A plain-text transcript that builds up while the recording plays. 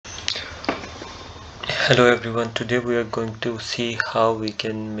Hello everyone, today we are going to see how we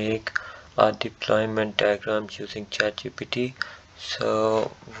can make a deployment diagram using chatgpt.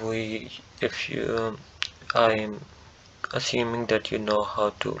 So I am assuming that you know how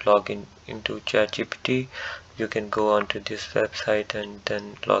to log in into chatgpt. You can go onto this website and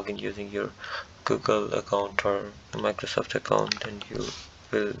then log in using your Google account or Microsoft account, and you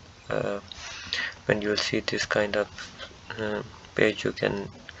will when you will see this kind of page, you can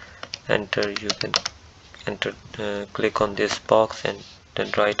enter click on this box and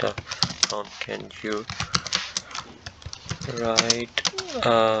then write a prompt. Can you write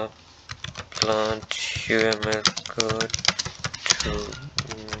a plant UML code to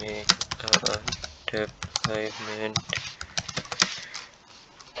make a deployment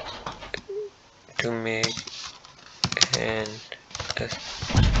an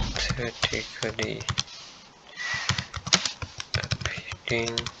aesthetically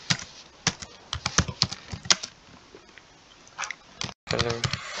appealing,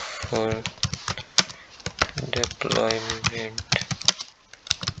 colorful deployment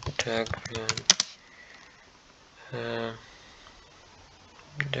diagram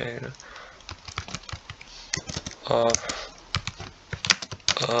of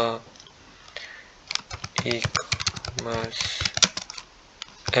a e-commerce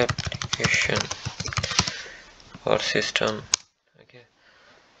application or system. Okay,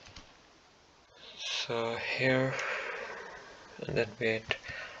 so here, and then wait,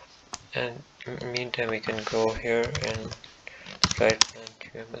 and meantime we can go here and write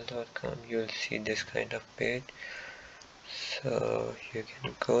plantqml.com. you'll see this kind of page. So you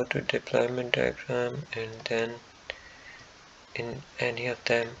can go to deployment diagram and then in any of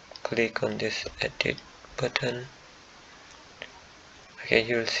them click on this edit button. Okay,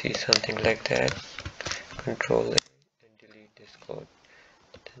 you'll see something like that. Control A and delete this code,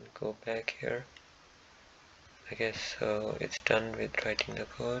 then go back here. Okay, so it's done with writing the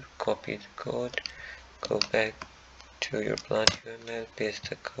code. Copy the code, go back to your plant UML, paste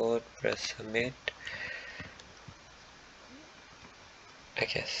the code, press submit.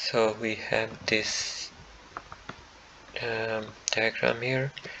 Okay, so we have this diagram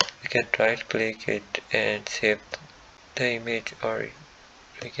here. We can right click it and save the image, or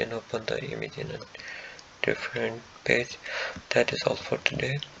we can open the image in a different page. That is all for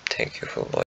today. Thank you for watching.